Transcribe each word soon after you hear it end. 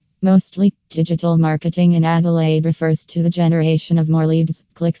Mostly, digital marketing in Adelaide refers to the generation of more leads,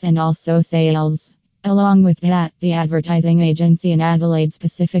 clicks, and also sales. Along with that, the advertising agency in Adelaide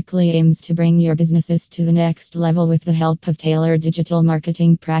specifically aims to bring your businesses to the next level with the help of tailored digital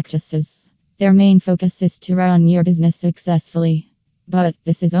marketing practices. Their main focus is to run your business successfully. But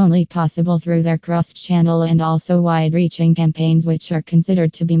this is only possible through their cross-channel and also wide-reaching campaigns, which are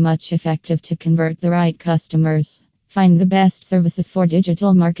considered to be much effective to convert the right customers. Find the best services for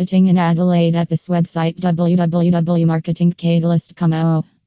digital marketing in Adelaide at this website www.marketingcatalyst.com.